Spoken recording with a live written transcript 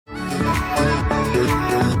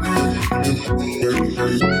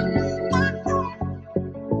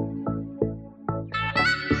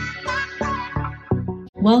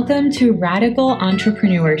Welcome to Radical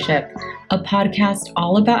Entrepreneurship, a podcast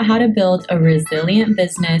all about how to build a resilient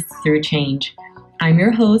business through change. I'm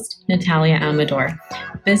your host, Natalia Amador,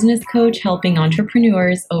 business coach helping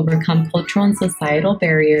entrepreneurs overcome cultural and societal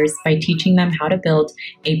barriers by teaching them how to build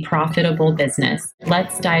a profitable business.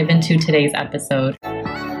 Let's dive into today's episode.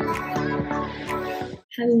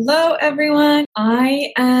 Hello, everyone.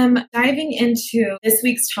 I am diving into this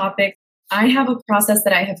week's topic. I have a process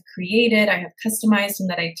that I have created, I have customized, and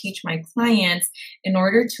that I teach my clients in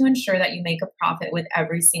order to ensure that you make a profit with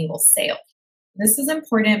every single sale. This is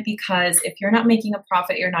important because if you're not making a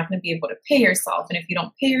profit, you're not going to be able to pay yourself. And if you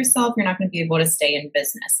don't pay yourself, you're not going to be able to stay in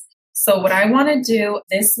business. So what I want to do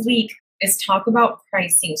this week is talk about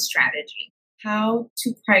pricing strategy, how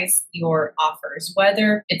to price your offers,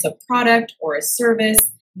 whether it's a product or a service.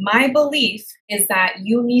 My belief is that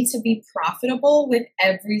you need to be profitable with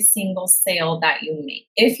every single sale that you make.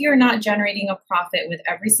 If you're not generating a profit with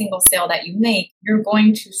every single sale that you make, you're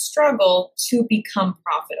going to struggle to become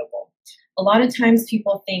profitable. A lot of times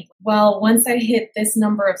people think, well, once I hit this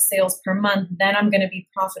number of sales per month, then I'm going to be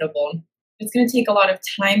profitable. It's going to take a lot of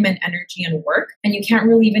time and energy and work, and you can't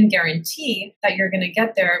really even guarantee that you're going to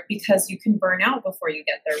get there because you can burn out before you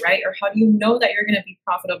get there, right? Or how do you know that you're going to be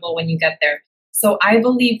profitable when you get there? So I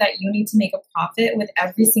believe that you need to make a profit with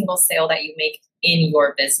every single sale that you make in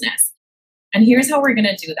your business. And here's how we're going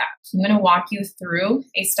to do that. I'm going to walk you through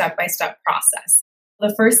a step-by-step process.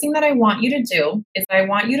 The first thing that I want you to do is I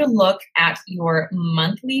want you to look at your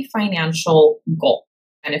monthly financial goal.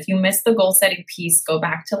 And if you missed the goal setting piece, go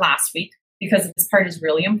back to last week because this part is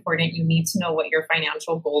really important. You need to know what your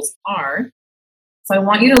financial goals are. So I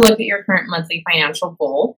want you to look at your current monthly financial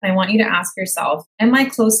goal. I want you to ask yourself, am I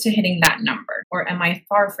close to hitting that number? Or am I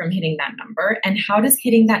far from hitting that number? And how does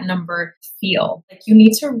hitting that number feel? Like you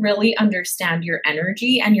need to really understand your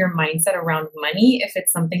energy and your mindset around money if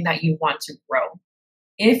it's something that you want to grow.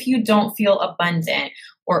 If you don't feel abundant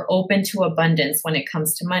or open to abundance when it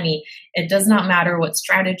comes to money, it does not matter what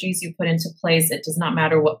strategies you put into place. It does not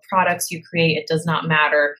matter what products you create. It does not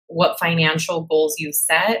matter what financial goals you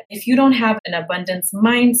set. If you don't have an abundance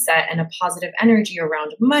mindset and a positive energy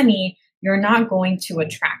around money, you're not going to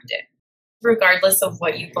attract it. Regardless of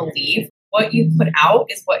what you believe, what you put out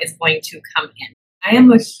is what is going to come in. I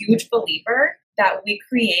am a huge believer that we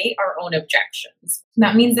create our own objections.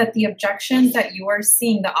 That means that the objections that you are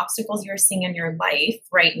seeing, the obstacles you're seeing in your life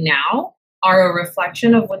right now are a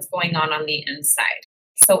reflection of what's going on the inside.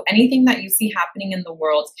 So anything that you see happening in the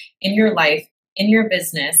world, in your life, in your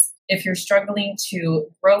business, if you're struggling to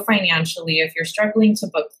grow financially, if you're struggling to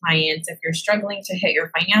book clients, if you're struggling to hit your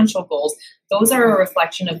financial goals, those are a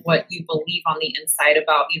reflection of what you believe on the inside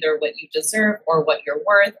about either what you deserve or what you're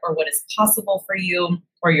worth or what is possible for you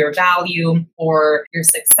or your value or your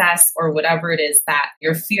success or whatever it is that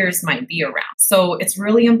your fears might be around. So it's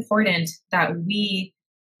really important that we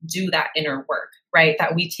do that inner work, right?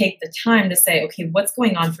 That we take the time to say, okay, what's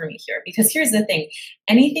going on for me here? Because here's the thing,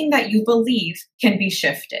 anything that you believe can be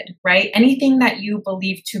shifted, right? Anything that you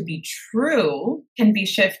believe to be true can be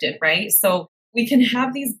shifted, right? So we can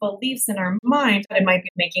have these beliefs in our mind that it might be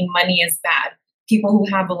making money is bad. People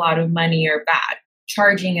who have a lot of money are bad.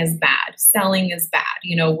 Charging is bad. Selling is bad.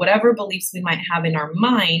 Whatever beliefs we might have in our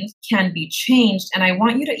mind can be changed. And I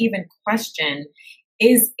want you to even question,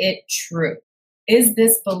 is it true? Is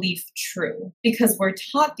this belief true? Because we're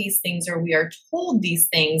taught these things or we are told these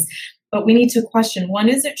things, but we need to question, one,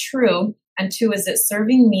 is it true? And two, is it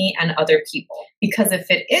serving me and other people? Because if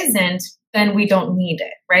it isn't, then we don't need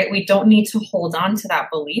it, right? We don't need to hold on to that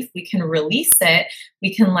belief. We can release it.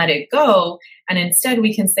 We can let it go. And instead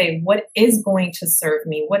we can say, what is going to serve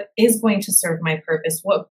me? What is going to serve my purpose?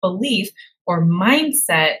 What belief or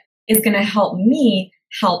mindset is going to help me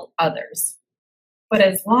help others? But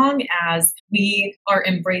as long as we are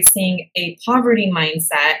embracing a poverty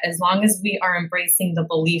mindset, as long as we are embracing the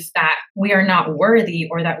belief that we are not worthy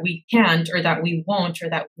or that we can't or that we won't or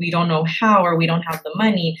that we don't know how or we don't have the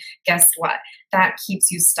money, guess what? That keeps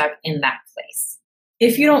you stuck in that place.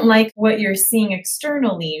 If you don't like what you're seeing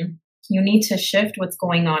externally, you need to shift what's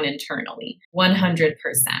going on internally, 100%.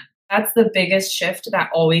 That's the biggest shift that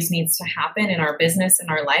always needs to happen in our business, in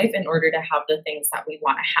our life, in order to have the things that we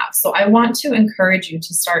want to have. So I want to encourage you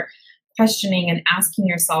to start questioning and asking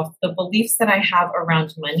yourself, the beliefs that I have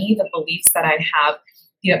around money, the beliefs that I have,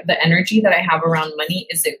 the energy that I have around money,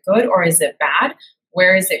 is it good or is it bad?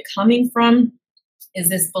 Where is it coming from? Is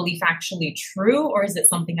this belief actually true, or is it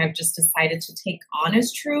something I've just decided to take on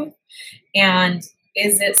as truth? And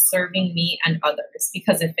is it serving me and others?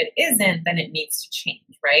 Because if it isn't, then it needs to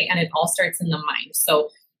change, right? And it all starts in the mind. So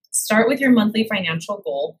start with your monthly financial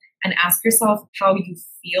goal and ask yourself how you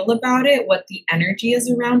feel about it, what the energy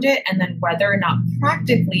is around it, and then whether or not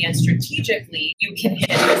practically and strategically you can hit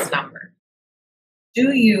this number.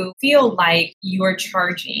 Do you feel like you're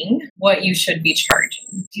charging what you should be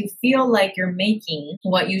charging? Do you feel like you're making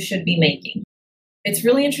what you should be making? It's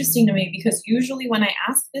really interesting to me because usually when I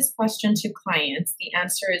ask this question to clients, the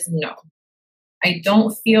answer is no. I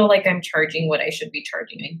don't feel like I'm charging what I should be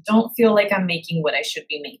charging. I don't feel like I'm making what I should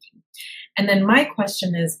be making. And then my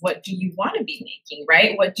question is, what do you want to be making,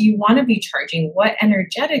 right? What do you want to be charging? What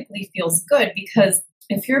energetically feels good? Because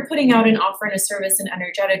if you're putting out an offer and a service and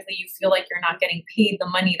energetically you feel like you're not getting paid the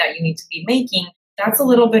money that you need to be making, that's a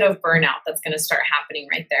little bit of burnout that's going to start happening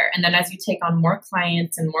right there. And then as you take on more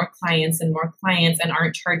clients and more clients and more clients and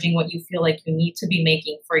aren't charging what you feel like you need to be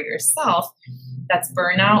making for yourself, that's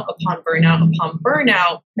burnout upon burnout upon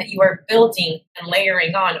burnout that you are building and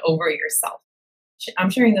layering on over yourself.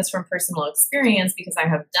 I'm sharing this from personal experience because I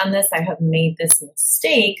have done this. I have made this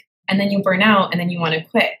mistake. And then you burn out and then you want to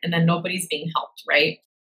quit and then nobody's being helped, right?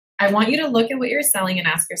 I want you to look at what you're selling and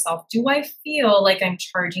ask yourself, do I feel like I'm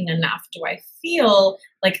charging enough? Do I feel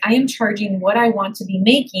like I am charging what I want to be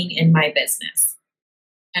making in my business?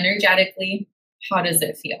 Energetically, how does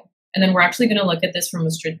it feel? And then we're actually going to look at this from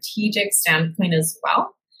a strategic standpoint as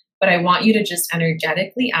well. But I want you to just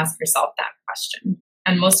energetically ask yourself that question.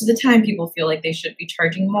 And most of the time, people feel like they should be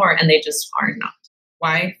charging more and they just are not.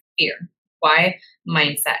 Why? Fear. Why?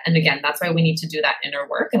 Mindset. And again, that's why we need to do that inner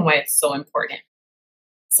work and why it's so important.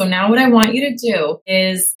 So now what I want you to do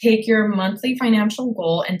is take your monthly financial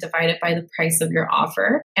goal and divide it by the price of your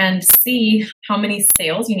offer and see how many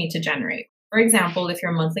sales you need to generate. For example, if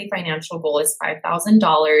your monthly financial goal is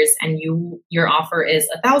 $5,000 and your offer is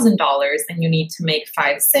 $1,000, then you need to make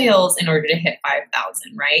 5 sales in order to hit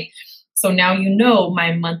 5,000, right? So now you know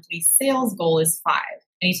my monthly sales goal is 5. I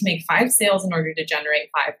need to make 5 sales in order to generate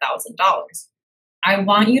 $5,000. I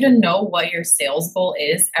want you to know what your sales goal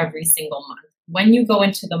is every single month. When you go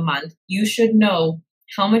into the month, you should know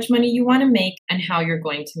how much money you want to make and how you're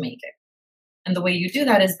going to make it. And the way you do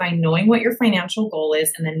that is by knowing what your financial goal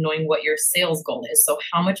is and then knowing what your sales goal is. So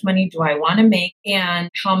how much money do I want to make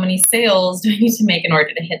and how many sales do I need to make in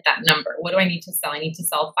order to hit that number? What do I need to sell? I need to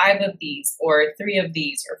sell 5 of these or 3 of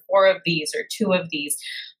these or 4 of these or 2 of these.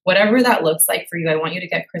 Whatever that looks like for you, I want you to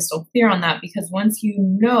get crystal clear on that because once you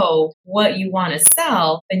know what you want to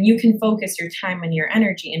sell, then you can focus your time and your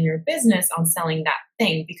energy in your business on selling that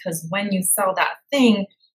thing. Because when you sell that thing,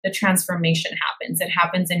 the transformation happens. It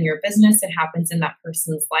happens in your business. It happens in that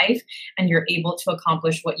person's life. And you're able to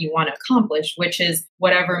accomplish what you want to accomplish, which is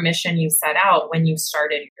whatever mission you set out when you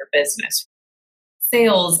started your business.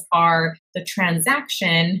 Sales are the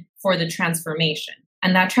transaction for the transformation.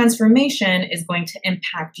 And that transformation is going to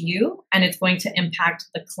impact you and it's going to impact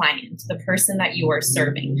the client, the person that you are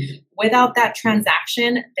serving. Without that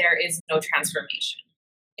transaction, there is no transformation.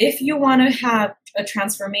 If you want to have a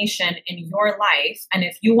transformation in your life, and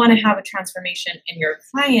if you want to have a transformation in your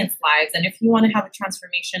clients' lives, and if you want to have a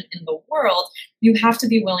transformation in the world, you have to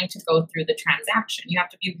be willing to go through the transaction. You have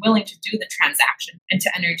to be willing to do the transaction and to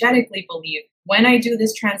energetically believe, when I do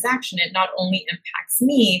this transaction, it not only impacts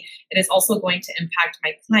me, it is also going to impact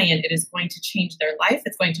my client. It is going to change their life.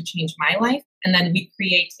 It's going to change my life. And then we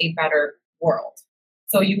create a better world.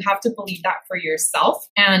 So you have to believe that for yourself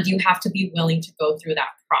and you have to be willing to go through that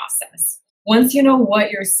process. Once you know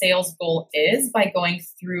what your sales goal is by going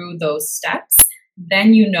through those steps,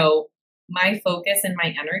 then you know my focus and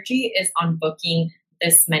my energy is on booking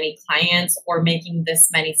this many clients or making this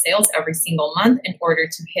many sales every single month in order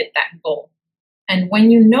to hit that goal. And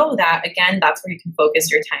when you know that, again, that's where you can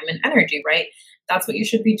focus your time and energy, right? That's what you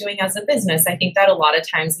should be doing as a business. I think that a lot of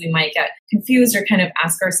times we might get confused or kind of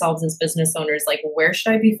ask ourselves as business owners, like, where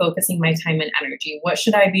should I be focusing my time and energy? What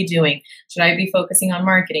should I be doing? Should I be focusing on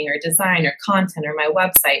marketing or design or content or my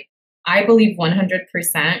website? I believe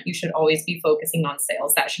 100% you should always be focusing on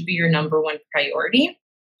sales. That should be your number one priority.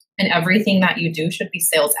 And everything that you do should be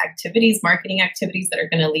sales activities, marketing activities that are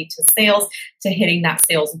going to lead to sales, to hitting that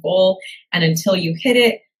sales goal. And until you hit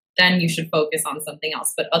it, then you should focus on something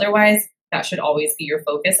else. But otherwise, that should always be your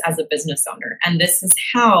focus as a business owner. And this is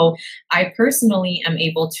how I personally am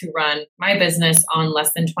able to run my business on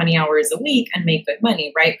less than 20 hours a week and make good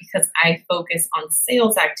money, right? Because I focus on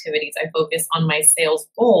sales activities. I focus on my sales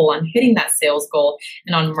goal, on hitting that sales goal,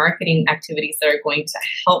 and on marketing activities that are going to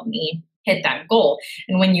help me hit that goal.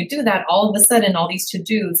 And when you do that, all of a sudden, all these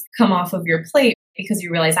to-dos come off of your plate because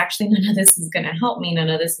you realize actually none of this is going to help me. None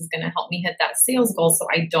of this is going to help me hit that sales goal. So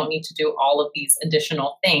I don't need to do all of these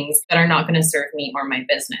additional things that are not going to serve me or my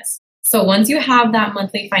business. So once you have that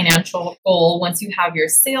monthly financial goal, once you have your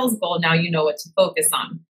sales goal, now you know what to focus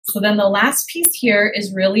on. So then the last piece here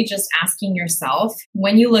is really just asking yourself,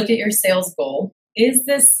 when you look at your sales goal, is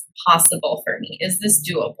this possible for me? Is this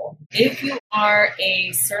doable? If you are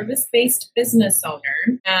a service-based business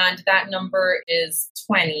owner and that number is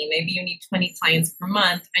 20, maybe you need 20 clients per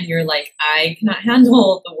month and you're like, I cannot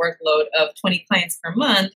handle the workload of 20 clients per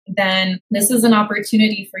month, then this is an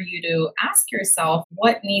opportunity for you to ask yourself,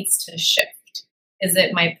 what needs to shift? Is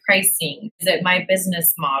it my pricing? Is it my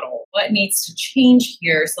business model? What needs to change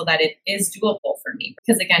here so that it is doable for me?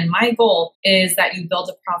 Because again, my goal is that you build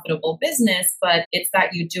a profitable business, but it's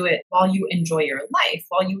that you do it while you enjoy your life,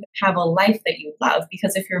 while you have a life that you love.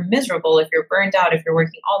 Because if you're miserable, if you're burned out, if you're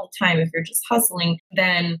working all the time, if you're just hustling,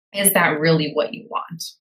 then is that really what you want?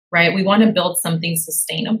 Right? We want to build something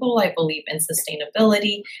sustainable. I believe in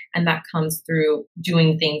sustainability, and that comes through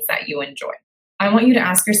doing things that you enjoy. I want you to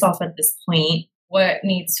ask yourself at this point, what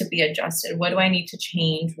needs to be adjusted? What do I need to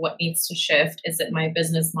change? What needs to shift? Is it my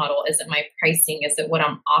business model? Is it my pricing? Is it what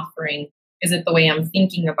I'm offering? Is it the way I'm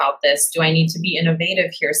thinking about this? Do I need to be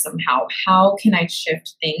innovative here somehow? How can I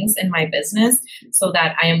shift things in my business so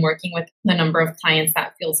that I am working with the number of clients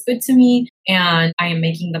that feels good to me and I am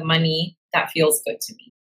making the money that feels good to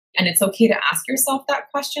me? And it's okay to ask yourself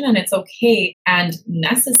that question, and it's okay and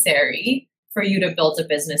necessary for you to build a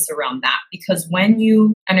business around that. Because when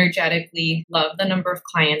you energetically love the number of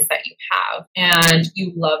clients that you have and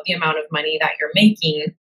you love the amount of money that you're making,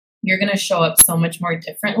 you're going to show up so much more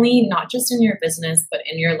differently, not just in your business, but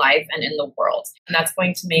in your life and in the world. And that's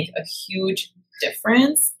going to make a huge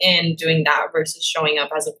difference in doing that versus showing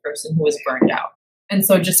up as a person who is burned out. And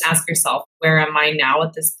so just ask yourself, where am I now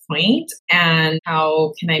at this point? And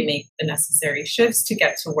how can I make the necessary shifts to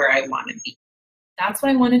get to where I want to be? That's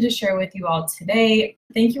what I wanted to share with you all today.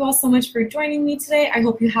 Thank you all so much for joining me today. I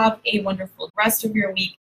hope you have a wonderful rest of your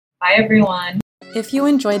week. Bye, everyone. If you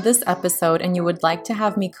enjoyed this episode and you would like to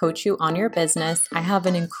have me coach you on your business, I have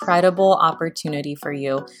an incredible opportunity for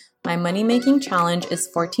you. My Money Making Challenge is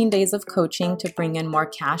 14 days of coaching to bring in more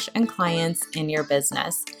cash and clients in your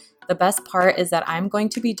business. The best part is that I'm going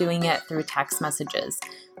to be doing it through text messages.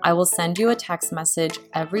 I will send you a text message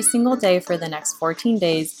every single day for the next 14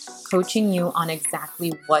 days, coaching you on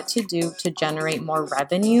exactly what to do to generate more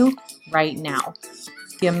revenue right now.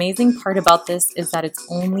 The amazing part about this is that it's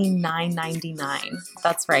only $9.99.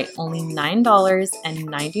 That's right, only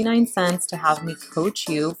 $9.99 to have me coach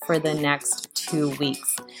you for the next 2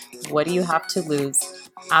 weeks. What do you have to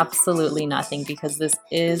lose? Absolutely nothing, because this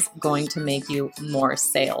is going to make you more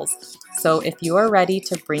sales. So if you are ready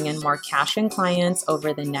to bring in more cash and clients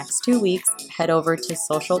over the next 2 weeks, head over to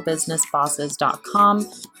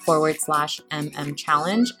socialbusinessbosses.com/MM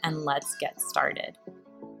challenge and let's get started.